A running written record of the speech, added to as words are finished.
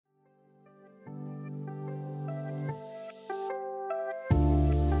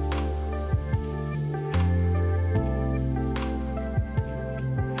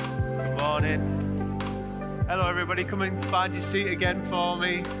everybody. Come and find your seat again for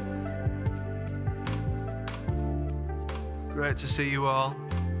me. Great to see you all.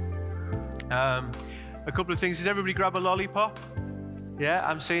 A couple of things. Did everybody grab a lollipop? Yeah,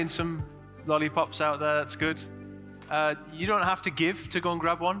 I'm seeing some lollipops out there. That's good. You don't have to give to go and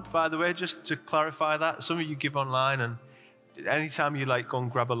grab one, by the way, just to clarify that. Some of you give online, and anytime you go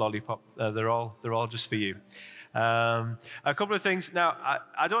and grab a lollipop, they're all just for you. A couple of things. Now,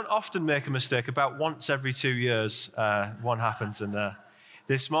 I don't often make a mistake. About once every 2 years, one happens, and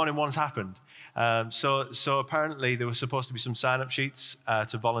this morning one's happened. So apparently there were supposed to be some sign-up sheets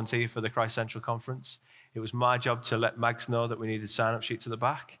to volunteer for the Christ Central Conference. It was my job to let Mags know that we needed sign-up sheets at the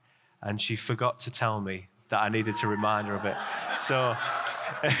back, and she forgot to tell me that I needed to remind her of it. So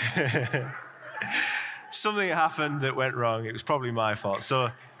something happened that went wrong. It was probably my fault.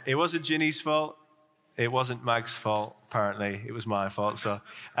 So it wasn't Ginny's fault. It wasn't Mag's fault, apparently. It was my fault. So,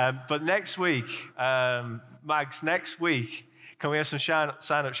 but next week, Mags, next week, can we have some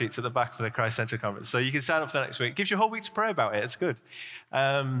sign-up sheets at the back for the Christ Central Conference? So you can sign up for that next week. It gives you a whole week to pray about it. It's good.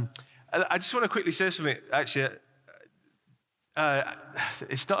 I just want to quickly say something. Actually,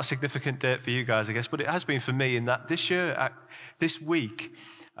 it's not a significant date for you guys, I guess, but it has been for me in that this week,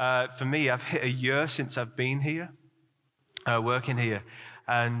 for me, I've hit a year since I've been here, working here.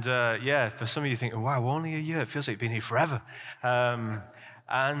 And for some of you thinking, wow, only a year. It feels like you've been here forever.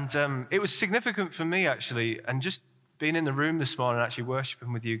 It was significant for me, actually, and just being in the room this morning, actually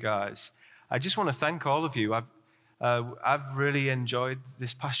worshiping with you guys. I just want to thank all of you. I've really enjoyed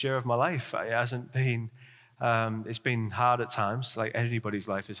this past year of my life. It hasn't been, it's been hard at times, like anybody's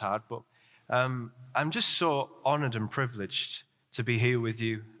life is hard, but I'm just so honored and privileged to be here with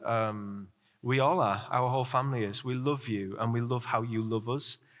you. We all are. Our whole family is. We love you, and we love how you love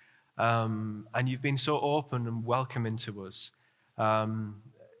us. And you've been so open and welcoming to us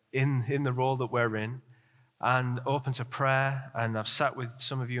in the role that we're in, and open to prayer. And I've sat with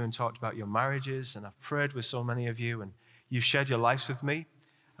some of you and talked about your marriages, and I've prayed with so many of you, and you've shared your lives with me.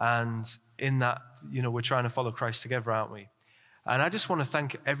 And in that, we're trying to follow Christ together, aren't we? And I just want to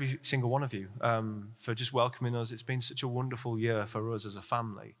thank every single one of you for just welcoming us. It's been such a wonderful year for us as a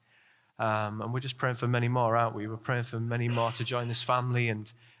family. And we're just praying for many more, aren't we? We're praying for many more to join this family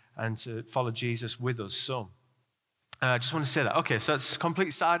and to follow Jesus with us. So I just want to say that. Okay, so that's a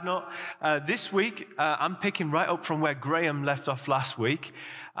complete side note. This week, I'm picking right up from where Graham left off last week.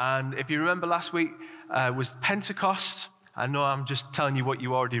 And if you remember last week was Pentecost. I know I'm just telling you what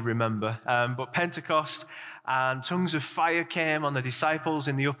you already remember. But Pentecost, and tongues of fire came on the disciples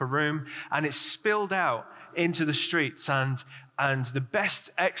in the upper room, and it spilled out into the streets. And the best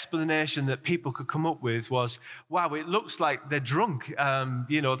explanation that people could come up with was, wow, it looks like they're drunk.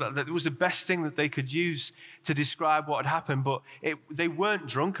 That was the best thing that they could use to describe what had happened. But they weren't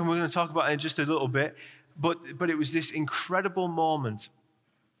drunk, and we're going to talk about it in just a little bit. But it was this incredible moment.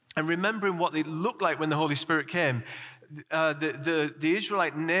 And remembering what it looked like when the Holy Spirit came, the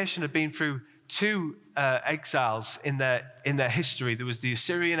Israelite nation had been through two exiles in their history. There was the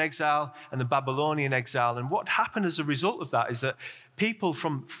Assyrian exile and the Babylonian exile. And what happened as a result of that is that people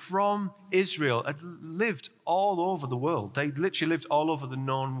from Israel had lived all over the world. They literally lived all over the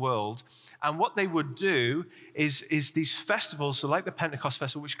known world. And what they would do is these festivals, so like the Pentecost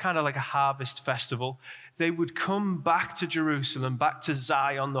festival, which is kind of like a harvest festival, they would come back to Jerusalem, back to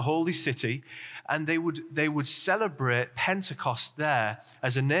Zion, the holy city, and they would celebrate Pentecost there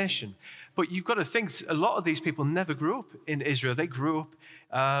as a nation. But you've got to think, a lot of these people never grew up in Israel. They grew up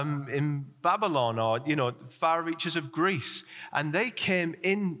in Babylon or, far reaches of Greece. And they came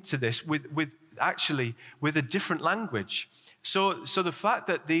into this with a different language. So the fact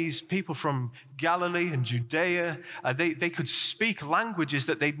that these people from Galilee and Judea, they could speak languages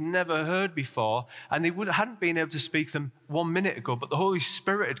that they'd never heard before, and they hadn't been able to speak them 1 minute ago, but the Holy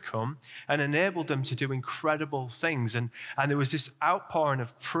Spirit had come and enabled them to do incredible things. And there was this outpouring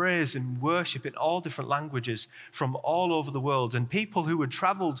of praise and worship in all different languages from all over the world. And people who had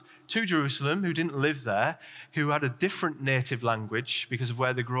traveled to Jerusalem, who didn't live there, who had a different native language because of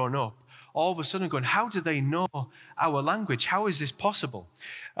where they'd grown up, all of a sudden going, how do they know our language? How is this possible?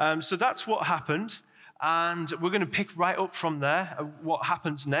 So that's what happened. And we're going to pick right up from there, what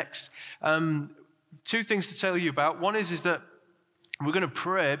happens next. Two things to tell you about. One is that we're going to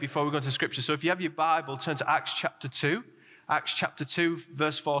pray before we go into Scripture. So if you have your Bible, turn to Acts chapter 2. Acts chapter 2,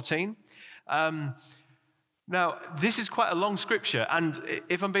 verse 14. Now, this is quite a long scripture, and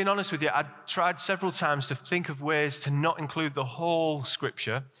if I'm being honest with you, I tried several times to think of ways to not include the whole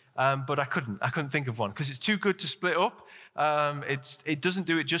scripture, but I couldn't think of one, because it's too good to split up. It doesn't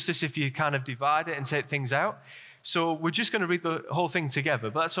do it justice if you kind of divide it and take things out. So we're just going to read the whole thing together,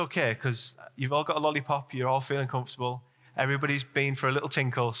 but that's okay because you've all got a lollipop, you're all feeling comfortable, everybody's been for a little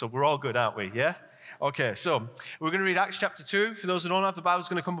tinkle, so we're all good, aren't we? Yeah? Okay, so we're going to read Acts chapter 2. For those who don't have the Bible, it's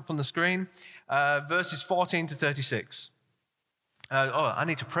going to come up on the screen, verses 14 to 36. I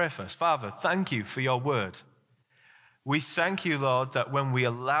need to pray first. Father, thank you for your word. We thank you, Lord, that when we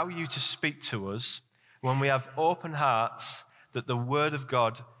allow you to speak to us, when we have open hearts, that the word of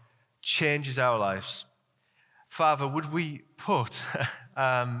God changes our lives. Father, would we put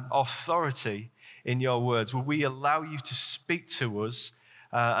authority in your words? Would we allow you to speak to us?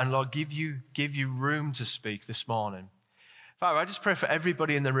 And Lord, give you room to speak this morning. Father, I just pray for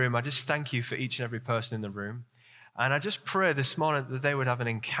everybody in the room. I just thank you for each and every person in the room. And I just pray this morning that they would have an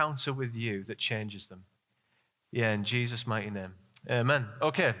encounter with you that changes them. Yeah, in Jesus' mighty name. Amen.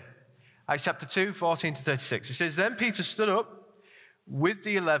 Okay. Acts chapter 2, 14 to 36. It says, Then Peter stood up with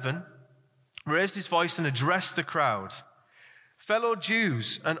the 11, raised his voice and addressed the crowd. Fellow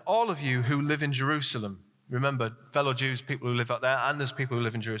Jews and all of you who live in Jerusalem. Remember, fellow Jews, people who live out there, and there's people who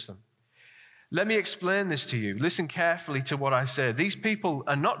live in Jerusalem. Let me explain this to you. Listen carefully to what I say. These people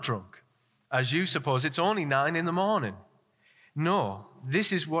are not drunk, as you suppose. It's only 9 a.m. No,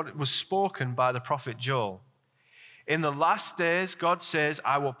 this is what was spoken by the prophet Joel. In the last days, God says,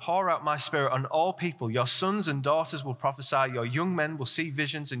 I will pour out my spirit on all people. Your sons and daughters will prophesy. Your young men will see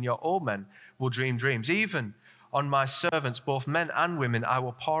visions, and your old men will dream dreams. Even on my servants, both men and women, I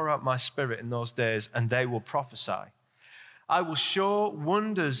will pour out my spirit in those days, and they will prophesy. I will show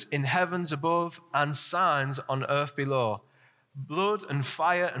wonders in heavens above and signs on earth below, blood and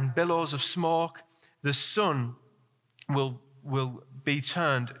fire and billows of smoke. The sun will be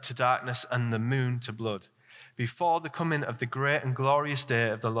turned to darkness and the moon to blood before the coming of the great and glorious day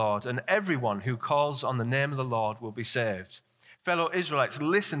of the Lord, and everyone who calls on the name of the Lord will be saved. Fellow Israelites,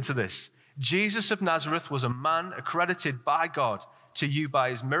 listen to this. Jesus of Nazareth was a man accredited by God to you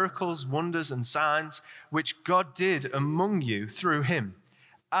by his miracles, wonders, and signs, which God did among you through him,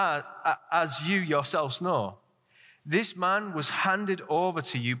 as you yourselves know. This man was handed over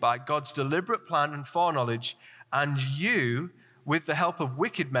to you by God's deliberate plan and foreknowledge, and you, with the help of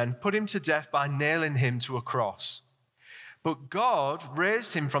wicked men, put him to death by nailing him to a cross. But God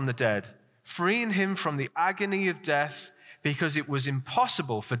raised him from the dead, freeing him from the agony of death, because it was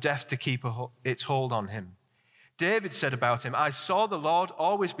impossible for death to keep its hold on him. David said about him, I saw the Lord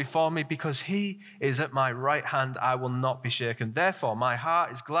always before me, because he is at my right hand, I will not be shaken. Therefore, my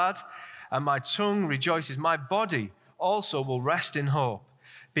heart is glad and my tongue rejoices. My body also will rest in hope,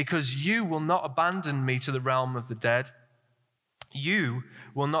 because you will not abandon me to the realm of the dead. You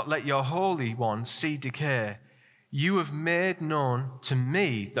will not let your Holy One see decay. You have made known to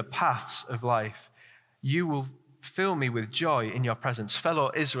me the paths of life. You will fill me with joy in your presence.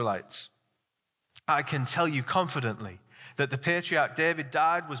 Fellow Israelites, I can tell you confidently that the patriarch David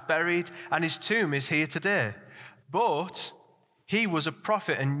died, was buried, and his tomb is here today. But he was a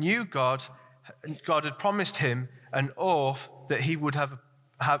prophet and knew God had promised him an oath that he would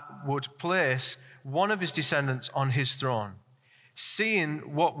place one of his descendants on his throne.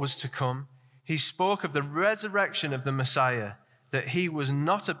 Seeing what was to come, he spoke of the resurrection of the Messiah, that he was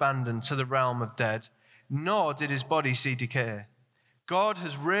not abandoned to the realm of dead, nor did his body see decay. God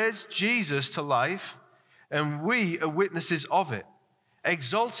has raised Jesus to life, and we are witnesses of it.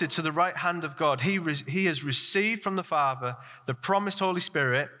 Exalted to the right hand of God, he has received from the Father the promised Holy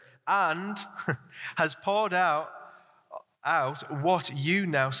Spirit and has poured out what you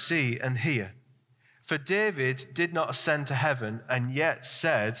now see and hear. For David did not ascend to heaven, and yet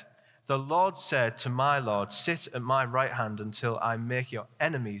said, the Lord said to my Lord, sit at my right hand until I make your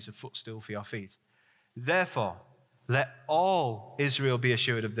enemies a footstool for your feet. Therefore, let all Israel be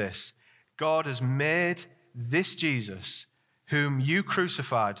assured of this. God has made this Jesus, whom you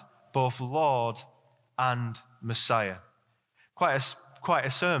crucified, both Lord and Messiah. Quite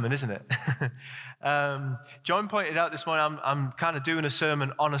a sermon, isn't it? John pointed out this morning, I'm kind of doing a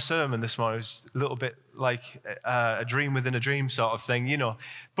sermon on a sermon this morning. It's a little bit like a dream within a dream sort of thing, you know.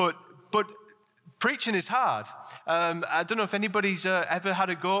 But preaching is hard. I don't know if anybody's ever had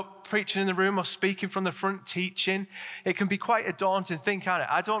a go preaching in the room or speaking from the front, teaching. It can be quite a daunting thing, can't it?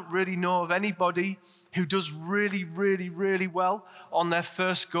 I don't really know of anybody who does really, really, really well on their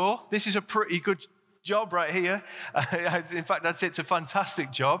first go. This is a pretty good job right here. In fact, I'd say it's a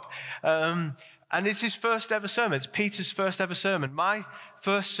fantastic job. And it's his first ever sermon. It's Peter's first ever sermon. My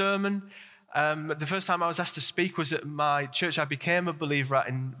first sermon, the first time I was asked to speak was at my church. I became a believer at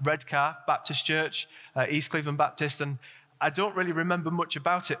in Redcar Baptist Church, East Cleveland Baptist, and I don't really remember much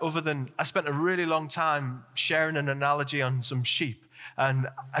about it other than I spent a really long time sharing an analogy on some sheep. And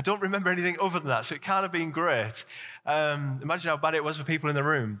I don't remember anything other than that, so it can't have been great. Imagine how bad it was for people in the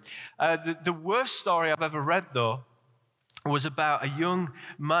room. The worst story I've ever read, though, was about a young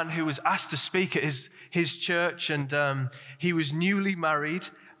man who was asked to speak at his church, and he was newly married,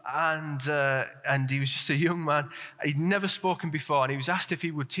 and he was just a young man. He'd never spoken before, and he was asked if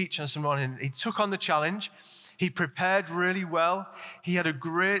he would teach on some morning. He took on the challenge. He prepared really well. He had a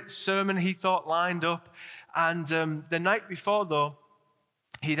great sermon, he thought, lined up. And the night before, though,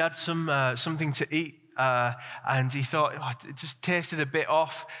 he'd had something to eat, and he thought, it just tasted a bit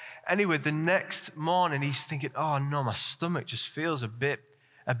off. Anyway, the next morning, he's thinking, oh, no, my stomach just feels a bit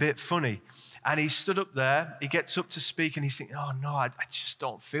funny. And he stood up there, he gets up to speak, and he's thinking, oh, no, I just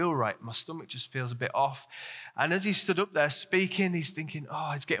don't feel right. My stomach just feels a bit off. And as he stood up there speaking, he's thinking,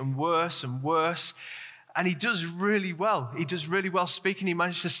 oh, it's getting worse and worse. And he does really well. He does really well speaking. He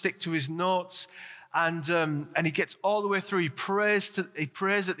manages to stick to his notes. And he gets all the way through. He prays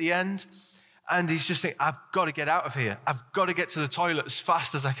at the end. And he's just thinking, I've got to get out of here. I've got to get to the toilet as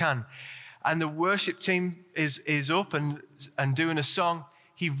fast as I can. And the worship team is up and doing a song.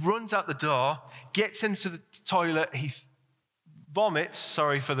 He runs out the door, gets into the toilet. He vomits.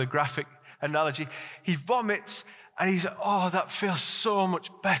 Sorry for the graphic analogy. He vomits. And he's, oh, that feels so much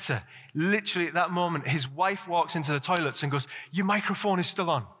better. Literally at that moment, his wife walks into the toilets and goes, your microphone is still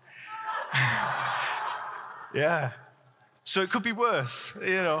on. Yeah. So it could be worse,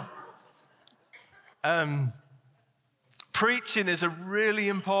 Preaching is a really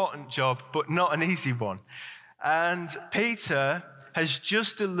important job, but not an easy one. And Peter has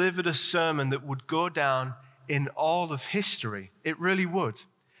just delivered a sermon that would go down in all of history. It really would.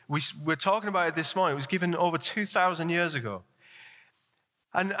 We're talking about it this morning. It was given over 2,000 years ago.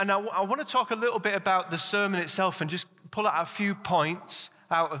 And I want to talk a little bit about the sermon itself and just pull out a few points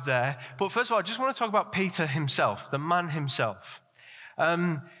out of there. But first of all, I just want to talk about Peter himself, the man himself.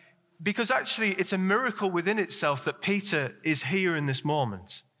 Because actually, it's a miracle within itself that Peter is here in this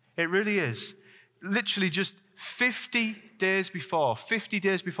moment. It really is. Literally just 50 days before, 50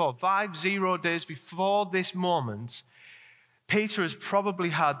 days before this moment, Peter has probably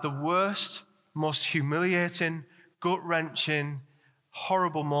had the worst, most humiliating, gut-wrenching,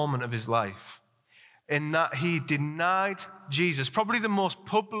 horrible moment of his life, in that he denied Jesus, probably the most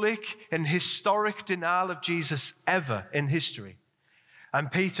public and historic denial of Jesus ever in history.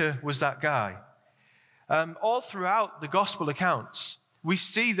 And Peter was that guy. All throughout the gospel accounts, we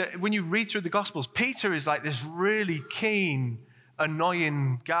see that when you read through the gospels, Peter is like this really keen,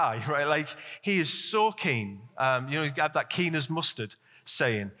 annoying guy, right? Like, he is so keen. You have that keen as mustard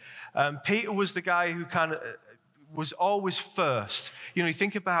saying. Peter was the guy who kind of was always first. You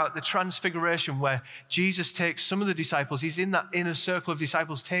think about the transfiguration where Jesus takes some of the disciples, he's in that inner circle of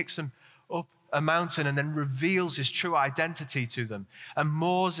disciples, takes them up a mountain and then reveals his true identity to them. And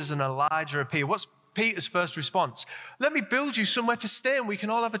Moses and Elijah appear. What's Peter's first response? Let me build you somewhere to stay and we can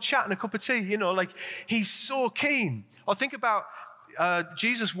all have a chat and a cup of tea. He's so keen. Or think about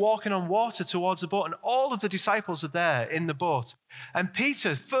Jesus walking on water towards the boat, and all of the disciples are there in the boat. And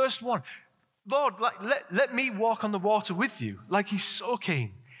Peter, first one, Lord, let me walk on the water with you. He's so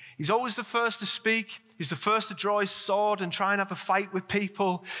keen. He's always the first to speak. He's the first to draw his sword and try and have a fight with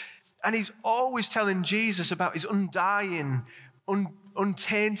people. And he's always telling Jesus about his undying,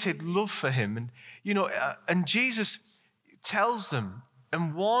 untainted love for him. And Jesus tells them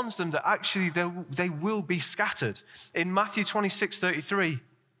and warns them that actually they will be scattered. In Matthew 26:33,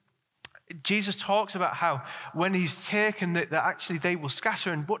 Jesus talks about how when he's taken that actually they will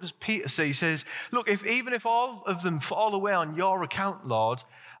scatter. And what does Peter say? He says, look, even if all of them fall away on your account, Lord,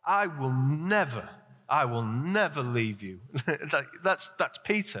 I will never leave you. That's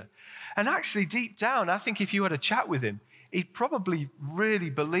Peter. And actually deep down, I think if you had a chat with him, he'd probably really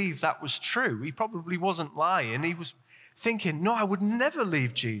believe that was true. He probably wasn't lying. He was thinking, no, I would never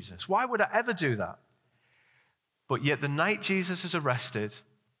leave Jesus. Why would I ever do that? But yet the night Jesus is arrested,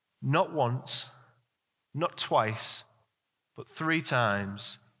 not once, not twice, but 3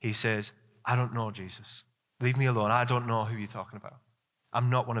 times, he says, I don't know Jesus. Leave me alone. I don't know who you're talking about. I'm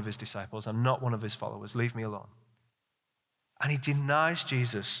not one of his disciples. I'm not one of his followers. Leave me alone. And he denies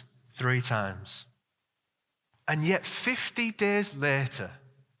Jesus 3 times. And yet 50 days later,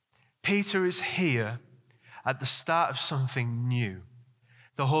 Peter is here at the start of something new.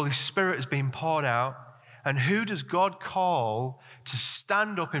 The Holy Spirit is being poured out. And who does God call to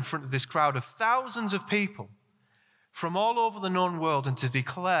stand up in front of this crowd of thousands of people from all over the known world and to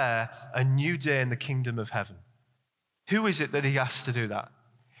declare a new day in the kingdom of heaven? Who is it that he asks to do that?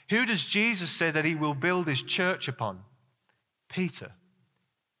 Who does Jesus say that he will build his church upon? Peter.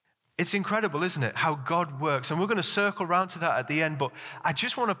 It's incredible, isn't it, how God works? And we're going to circle around to that at the end, but I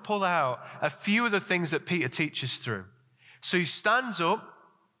just want to pull out a few of the things that Peter teaches through. So he stands up,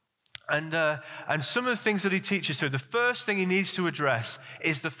 and some of the things that he teaches through, the first thing he needs to address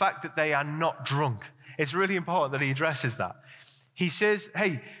is the fact that they are not drunk. It's really important that he addresses that. He says,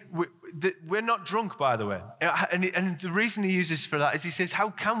 hey, we're not drunk, by the way. And the reason he uses for that is he says,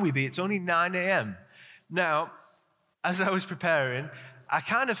 how can we be? It's only 9 a.m. Now, as I was preparing, I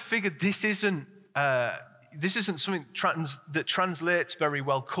kind of figured this isn't something that translates very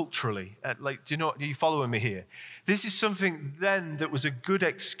well culturally. Do you following me here? This is something then that was a good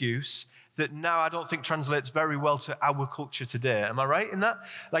excuse that now I don't think translates very well to our culture today. Am I right in that?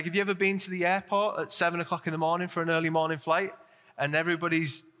 Like, have you ever been to the airport at 7 o'clock in the morning for an early morning flight and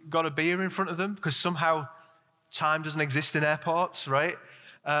everybody's got a beer in front of them because somehow time doesn't exist in airports, right?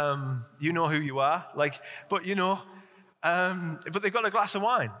 You know who you are. But they've got a glass of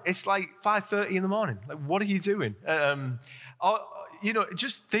wine. It's like 5:30 in the morning. Like, what are you doing?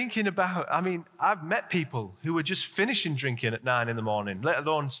 Just thinking about, I've met people who were just finishing drinking at 9 in the morning, let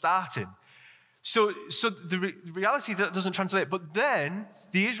alone starting. So the reality that doesn't translate. But then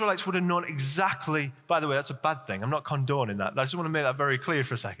the Israelites would have known exactly, by the way, that's a bad thing. I'm not condoning that. I just want to make that very clear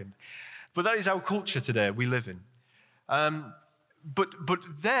for a second. But that is our culture today we live in. But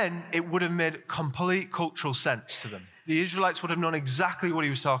then it would have made complete cultural sense to them. The Israelites would have known exactly what he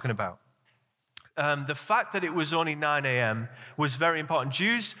was talking about. The fact that it was only 9 a.m. was very important.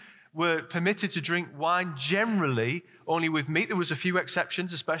 Jews were permitted to drink wine generally only with meat. There was a few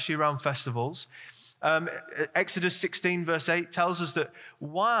exceptions, especially around festivals. Exodus 16 verse 8 tells us that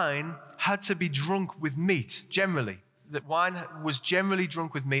wine had to be drunk with meat, generally. That wine was generally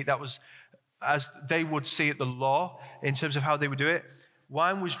drunk with meat. That was, as they would see it, the law in terms of how they would do it.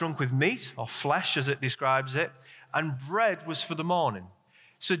 Wine was drunk with meat, or flesh as it describes it, and bread was for the morning.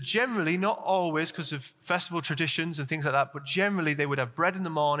 So generally, not always because of festival traditions and things like that, but generally they would have bread in the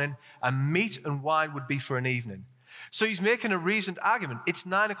morning and meat and wine would be for an evening. So he's making a reasoned argument. It's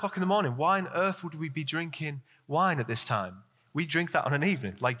 9 o'clock in the morning. Why on earth would we be drinking wine at this time? We drink that on an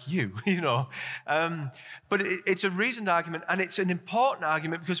evening, like you, But it's a reasoned argument, and it's an important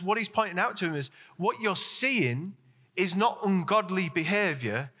argument because what he's pointing out to him is what you're seeing is not ungodly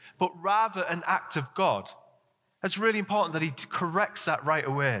behavior, but rather an act of God. It's really important that he corrects that right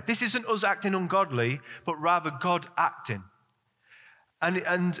away. This isn't us acting ungodly, but rather God acting.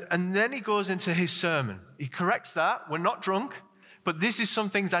 And then he goes into his sermon. He corrects that. We're not drunk, but this is some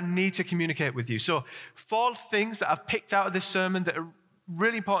things I need to communicate with you. So 4 things that I've picked out of this sermon that are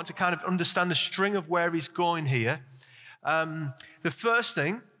really important to kind of understand the string of where he's going here. The first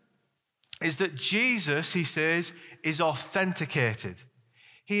thing is that Jesus, he says, is authenticated.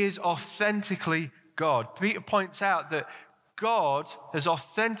 He is authentically God. Peter points out that God has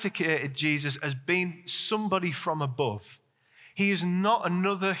authenticated Jesus as being somebody from above. He is not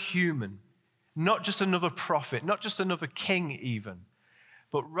another human, not just another prophet, not just another king even,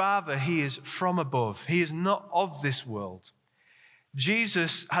 but rather he is from above. He is not of this world.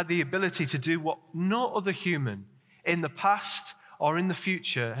 Jesus had the ability to do what no other human in the past or in the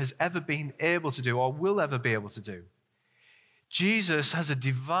future has ever been able to do or will ever be able to do. Jesus has a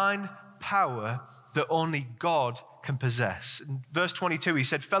divine power that only God can possess. In verse 22, he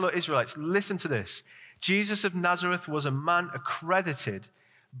said, fellow Israelites, listen to this. Jesus of Nazareth was a man accredited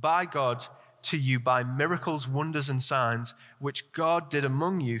by God to you by miracles, wonders, and signs, which God did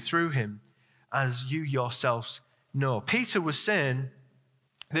among you through him, as you yourselves know. Peter was saying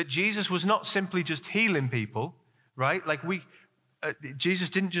that Jesus was not simply just healing people, right? Jesus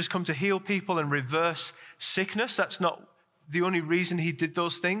didn't just come to heal people and reverse sickness. That's not the only reason he did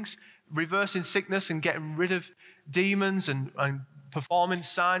those things. Reversing sickness and getting rid of demons and performing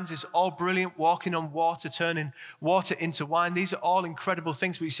signs is all brilliant. Walking on water, turning water into wine. These are all incredible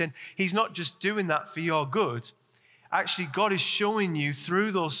things. But he's saying he's not just doing that for your good. Actually, God is showing you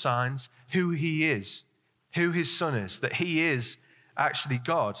through those signs who he is, who his son is, that he is actually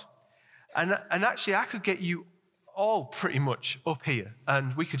God. And actually, I could get you all pretty much up here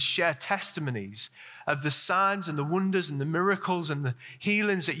and we could share testimonies of the signs and the wonders and the miracles and the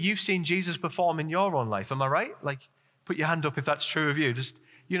healings that you've seen Jesus perform in your own life. Am I right? Put your hand up if that's true of you. Just,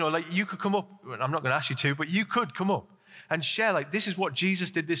 you could come up. I'm not going to ask you to, but you could come up and share, this is what Jesus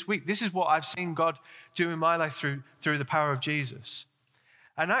did this week. This is what I've seen God do in my life through the power of Jesus.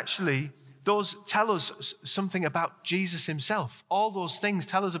 And actually, those tell us something about Jesus himself. All those things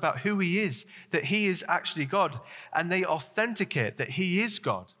tell us about who he is, that he is actually God. And they authenticate that he is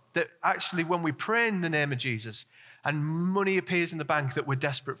God. That actually when we pray in the name of Jesus and money appears in the bank that we're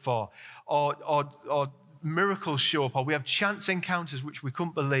desperate for, or miracles show up, or we have chance encounters which we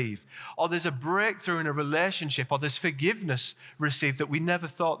couldn't believe, or there's a breakthrough in a relationship, or there's forgiveness received that we never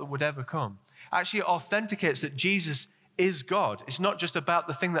thought that would ever come. Actually, it authenticates that Jesus is God. It's not just about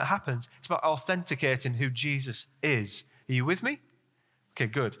the thing that happens. It's about authenticating who Jesus is. Are you with me? Okay,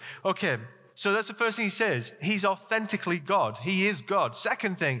 good. Okay, so that's the first thing he says. He's authentically God. He is God.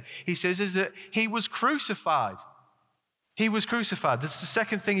 Second thing he says is that he was crucified. He was crucified. This is the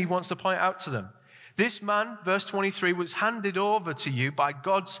second thing he wants to point out to them. This man, verse 23, was handed over to you by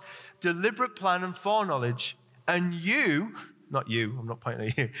God's deliberate plan and foreknowledge, and you, not you, I'm not pointing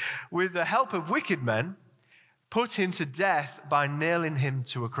at you, with the help of wicked men, put him to death by nailing him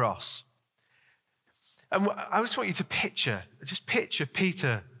to a cross. And I just want you to picture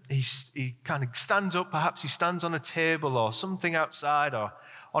Peter. He kind of stands up, perhaps he stands on a table or something outside or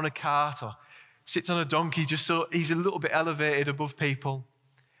on a cart or sits on a donkey just so he's a little bit elevated above people.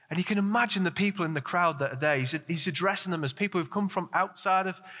 And you can imagine the people in the crowd that are there. He's addressing them as people who've come from outside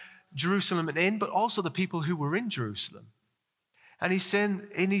of Jerusalem and in, but also the people who were in Jerusalem. And he's saying,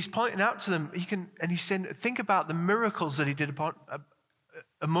 and he's pointing out to them, he's saying, think about the miracles that he did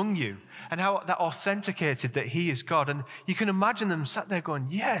among you and how that authenticated that he is God. And you can imagine them sat there going,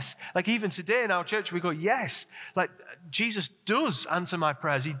 yes. Like even today in our church, we go, yes. Like Jesus does answer my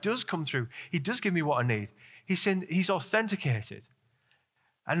prayers. He does come through. He does give me what I need. He's saying he's authenticated.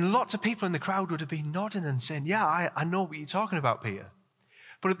 And lots of people in the crowd would have been nodding and saying, yeah, I know what you're talking about, Peter.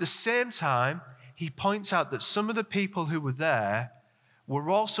 But at the same time, he points out that some of the people who were there were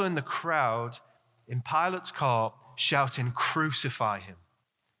also in the crowd in Pilate's court shouting, crucify him.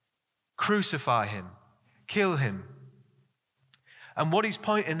 Crucify him. Kill him. And what he's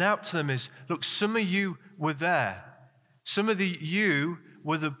pointing out to them is, look, some of you were there. Some of you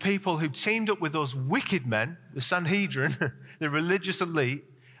were the people who teamed up with those wicked men, the Sanhedrin, the religious elite,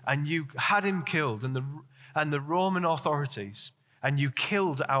 and you had him killed, and the Roman authorities, and you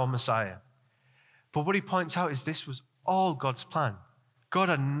killed our Messiah. But what he points out is this was all God's plan. God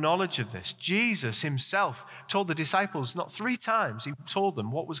had knowledge of this. Jesus himself told the disciples, not 3 times, he told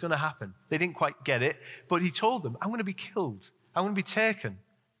them what was going to happen. They didn't quite get it, but he told them, I'm going to be killed. I'm going to be taken.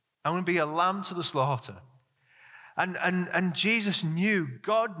 I'm going to be a lamb to the slaughter. And Jesus knew,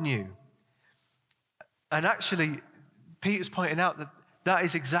 God knew. And actually, Peter's pointing out that that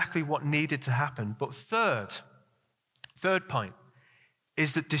is exactly what needed to happen. But third point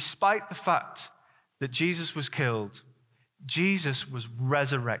is that despite the fact that Jesus was killed, Jesus was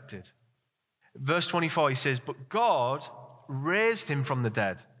resurrected. Verse 24, he says, but God raised him from the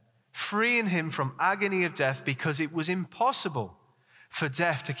dead, freeing him from agony of death because it was impossible for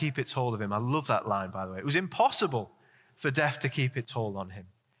death to keep its hold of him. I love that line, by the way. It was impossible for death to keep its hold on him.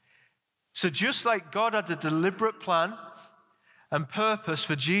 So just like God had a deliberate plan and purpose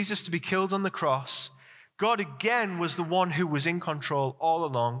for Jesus to be killed on the cross, God again was the one who was in control all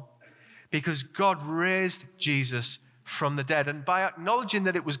along because God raised Jesus from the dead. And by acknowledging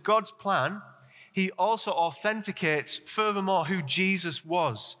that it was God's plan, he also authenticates furthermore who Jesus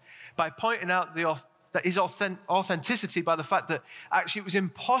was by pointing out that his authenticity by the fact that actually it was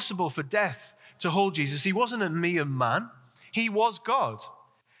impossible for death to hold Jesus. He wasn't a mere man. He was God.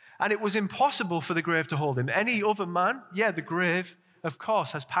 And it was impossible for the grave to hold him. Any other man, yeah, the grave, of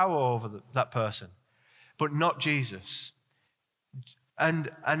course, has power over that person, but not Jesus.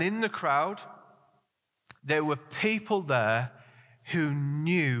 And in the crowd, there were people there who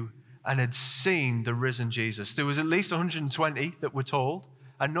knew and had seen the risen Jesus. There was at least 120 that were told,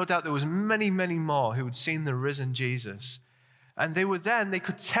 and no doubt there was many, many more who had seen the risen Jesus. And they were there and they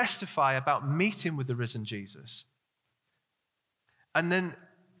could testify about meeting with the risen Jesus. And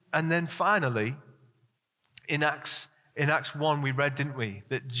then finally, in Acts 1, we read, didn't we,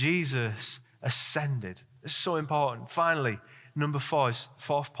 that Jesus ascended. It's so important. Finally, number 4 is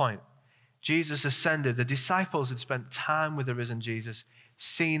fourth point. Jesus ascended. The disciples had spent time with the risen Jesus,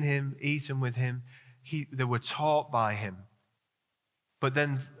 seen him, eaten with him. They were taught by him. But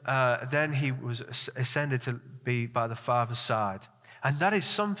then he was ascended to be by the Father's side. And that is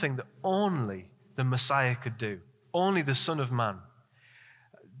something that only the Messiah could do. Only the Son of Man.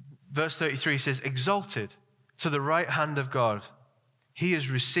 Verse 33 says, exalted to the right hand of God. He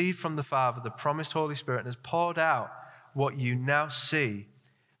has received from the Father the promised Holy Spirit and has poured out what you now see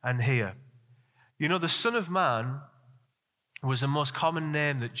and hear. You know, the Son of Man was the most common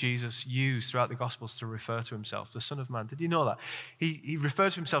name that Jesus used throughout the Gospels to refer to himself, the Son of Man. Did you know that? He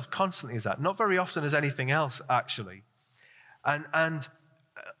referred to himself constantly as that, not very often as anything else, actually. And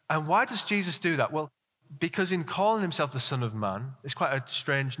why does Jesus do that? Well, because in calling himself the Son of Man, it's quite a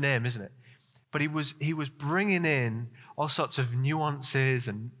strange name, isn't it? but he was bringing in all sorts of nuances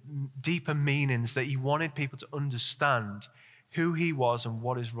and deeper meanings that he wanted people to understand who he was and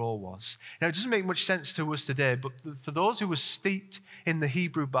what his role was. Now, it doesn't make much sense to us today, but for those who were steeped in the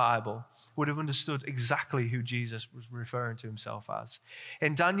Hebrew Bible, would have understood exactly who Jesus was referring to himself as.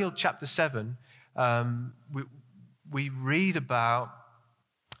 In Daniel chapter 7, we read about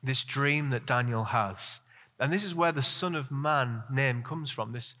this dream that Daniel has. And this is where the Son of Man name comes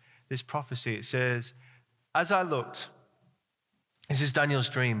from, this prophecy. It says, as I looked, this is Daniel's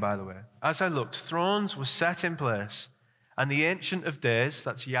dream, by the way. As I looked, thrones were set in place, and the Ancient of Days,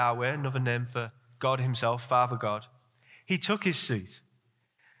 that's Yahweh, another name for God himself, Father God, he took his seat.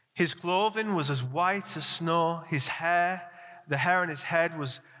 His clothing was as white as snow. The hair on his head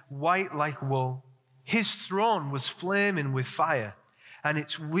was white like wool. His throne was flaming with fire, and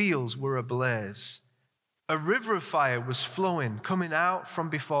its wheels were ablaze. A river of fire was flowing, coming out from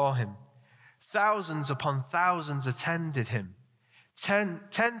before him. Thousands upon thousands attended him.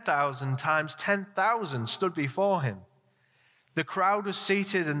 10,000 times 10,000 stood before him. The crowd was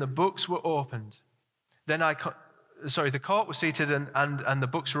seated and the books were opened. The court was seated and the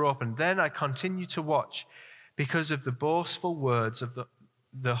books were opened. Then I continued to watch because of the boastful words of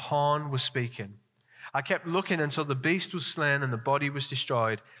the horn was speaking. I kept looking until the beast was slain and the body was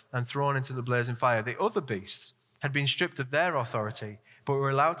destroyed and thrown into the blazing fire. The other beasts had been stripped of their authority, but were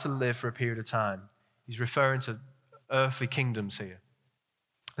allowed to live for a period of time. He's referring to earthly kingdoms here.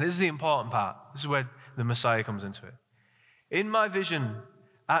 And this is the important part. This is where the Messiah comes into it. In my vision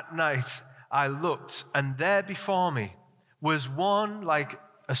at night, I looked, and there before me was one like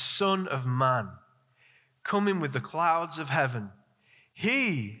a son of man, coming with the clouds of heaven.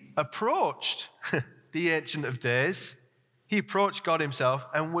 He approached the Ancient of Days. He approached God himself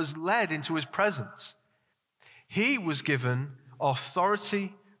and was led into his presence. He was given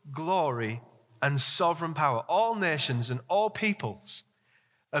authority, glory, and sovereign power. All nations and all peoples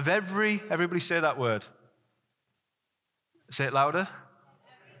of everybody say that word. Say it louder.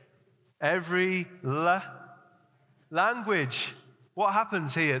 Every language. What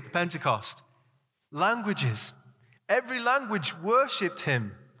happens here at Pentecost? Languages. Every language worshipped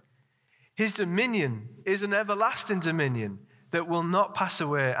him. His dominion is an everlasting dominion that will not pass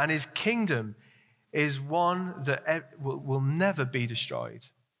away, and his kingdom is one that will never be destroyed.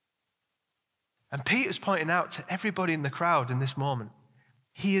 And Peter's pointing out to everybody in the crowd in this moment,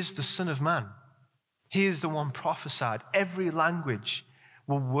 he is the Son of Man. He is the one prophesied. Every language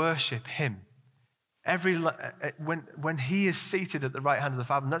will worship him. When he is seated at the right hand of the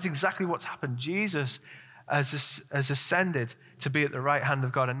Father. And that's exactly what's happened. Jesus has ascended to be at the right hand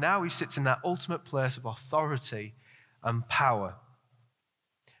of God. And now he sits in that ultimate place of authority and power.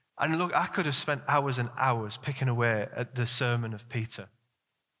 And look, I could have spent hours and hours picking away at the sermon of Peter.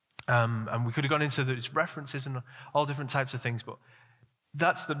 And we could have gone into its references and all different types of things. But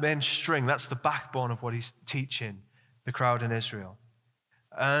that's the main string. That's the backbone of what he's teaching the crowd in Israel.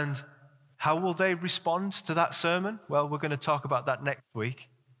 And how will they respond to that sermon? Well, we're going to talk about that next week.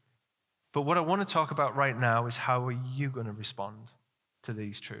 But what I want to talk about right now is how are you going to respond to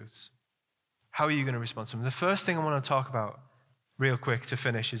these truths? How are you going to respond to them? The first thing I want to talk about real quick to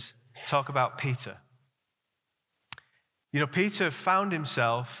finish is talk about Peter. You know, Peter found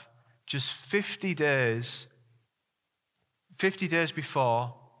himself just 50 days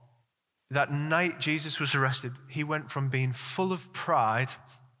before that night Jesus was arrested. He went from being full of pride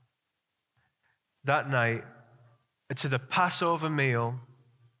that night to the Passover meal,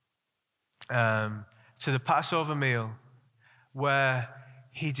 where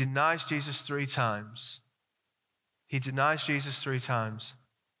he denies Jesus 3 times. He denies Jesus 3 times.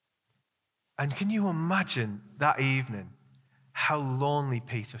 And can you imagine that evening how lonely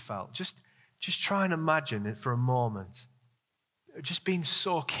Peter felt? Just try and imagine it for a moment. Just being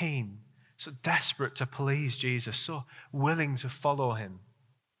so keen, so desperate to please Jesus, so willing to follow him.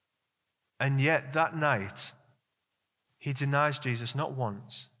 And yet that night, he denies Jesus not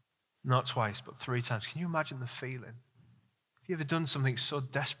once, not twice, but 3 times. Can you imagine the feeling? Have you ever done something so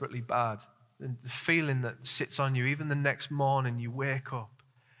desperately bad? The feeling that sits on you, even the next morning you wake up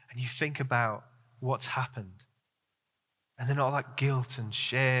and you think about what's happened. And then all that guilt and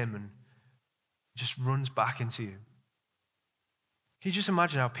shame and just runs back into you. Can you just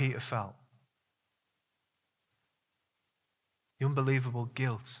imagine how Peter felt? The unbelievable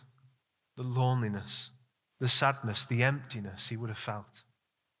guilt, the loneliness, the sadness, the emptiness he would have felt.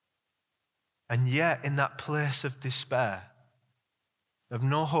 And yet, in that place of despair, of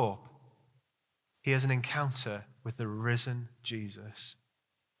no hope, he has an encounter with the risen Jesus.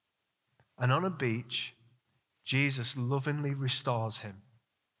 And on a beach, Jesus lovingly restores him.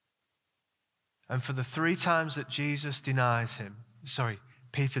 And for the 3 times that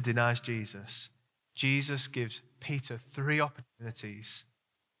Peter denies Jesus, Jesus gives Peter 3 opportunities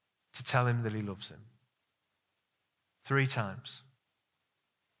to tell him that he loves him. 3 times.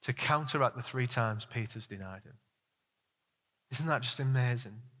 To counteract the 3 times Peter's denied him. Isn't that just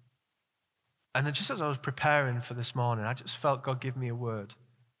amazing? And just as I was preparing for this morning, I just felt God give me a word.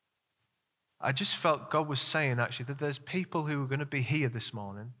 I just felt God was saying actually that there's people who are going to be here this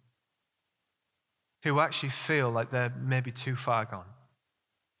morning who actually feel like they're maybe too far gone.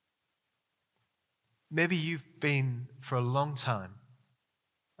 Maybe you've been for a long time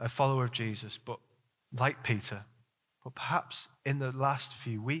a follower of Jesus, but like Peter, but perhaps in the last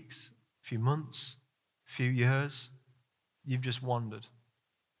few weeks, few months, few years, you've just wandered.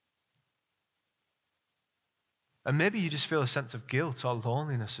 And maybe you just feel a sense of guilt or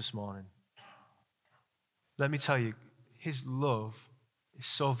loneliness this morning. Let me tell you, his love is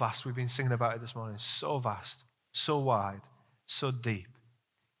so vast. We've been singing about it this morning. So vast, so wide, so deep.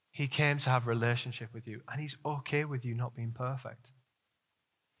 He came to have a relationship with you, and he's okay with you not being perfect.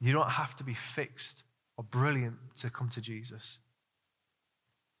 You don't have to be fixed or brilliant to come to Jesus.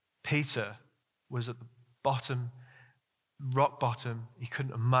 Peter was at the bottom, rock bottom. He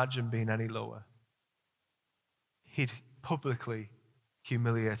couldn't imagine being any lower. He'd publicly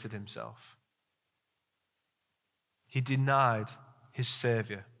humiliated himself. He denied his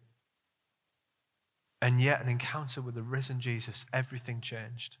Savior. And yet, an encounter with the risen Jesus, everything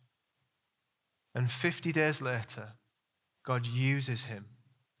changed. And 50 days later, God uses him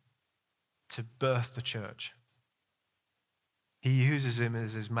to birth the church. He uses him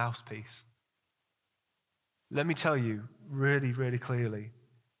as his mouthpiece. Let me tell you really, really clearly,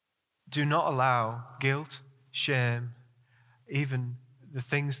 do not allow guilt, shame, even the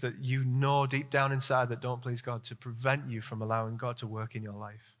things that you know deep down inside that don't please God to prevent you from allowing God to work in your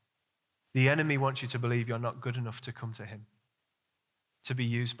life. The enemy wants you to believe you're not good enough to come to him, to be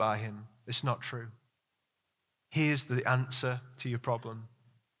used by him. It's not true. He is the answer to your problem.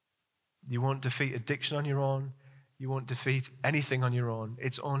 You won't defeat addiction on your own. You won't defeat anything on your own.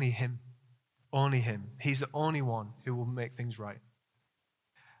 It's only him. Only him. He's the only one who will make things right.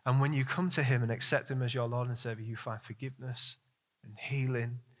 And when you come to him and accept him as your Lord and Savior, you find forgiveness and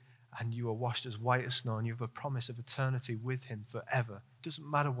healing, and you are washed as white as snow, and you have a promise of eternity with him forever. It doesn't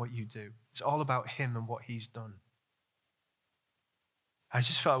matter what you do. It's all about him and what he's done. I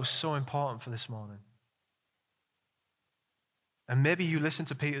just felt it was so important for this morning. And maybe you listen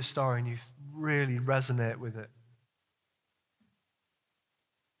to Peter's story and you really resonate with it.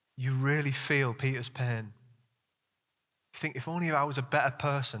 You really feel Peter's pain. You think, if only I was a better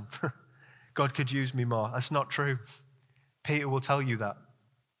person, God could use me more. That's not true. Peter will tell you that.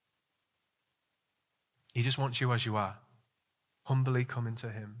 He just wants you as you are, humbly coming to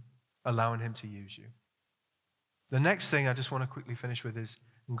him, allowing him to use you. The next thing I just want to quickly finish with is,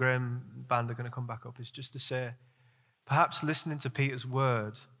 and Graham and Band are going to come back up, is just to say, perhaps listening to Peter's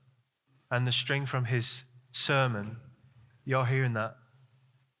word and the string from his sermon, you're hearing that.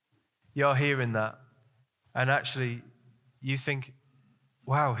 You're hearing that. And actually, you think,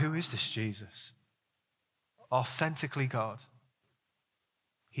 wow, who is this Jesus? Authentically God.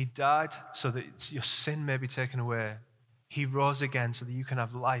 He died so that your sin may be taken away. He rose again so that you can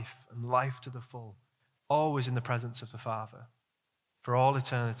have life and life to the full, always in the presence of the Father for all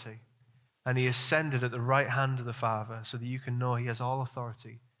eternity. And he ascended at the right hand of the Father so that you can know he has all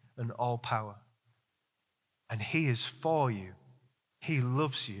authority and all power. And he is for you. He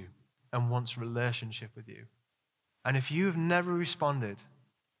loves you and wants relationship with you. And if you have never responded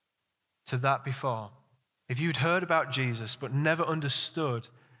to that before, if you'd heard about Jesus but never understood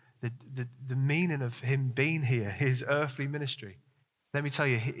the meaning of him being here, his earthly ministry, let me tell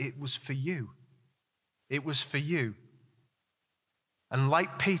you, it was for you. It was for you. And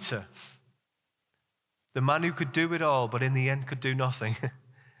like Peter, the man who could do it all but in the end could do nothing,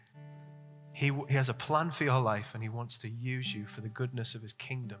 he has a plan for your life, and he wants to use you for the goodness of his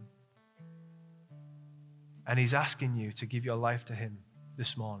kingdom. And he's asking you to give your life to him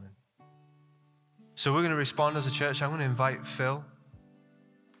this morning. So we're going to respond as a church. I'm going to invite Phil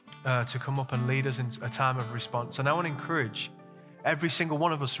to come up and lead us in a time of response. And I want to encourage every single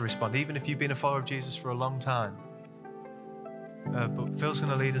one of us to respond, even if you've been a follower of Jesus for a long time. But Phil's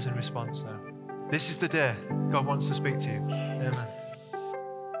going to lead us in response now. This is the day God wants to speak to you. Amen.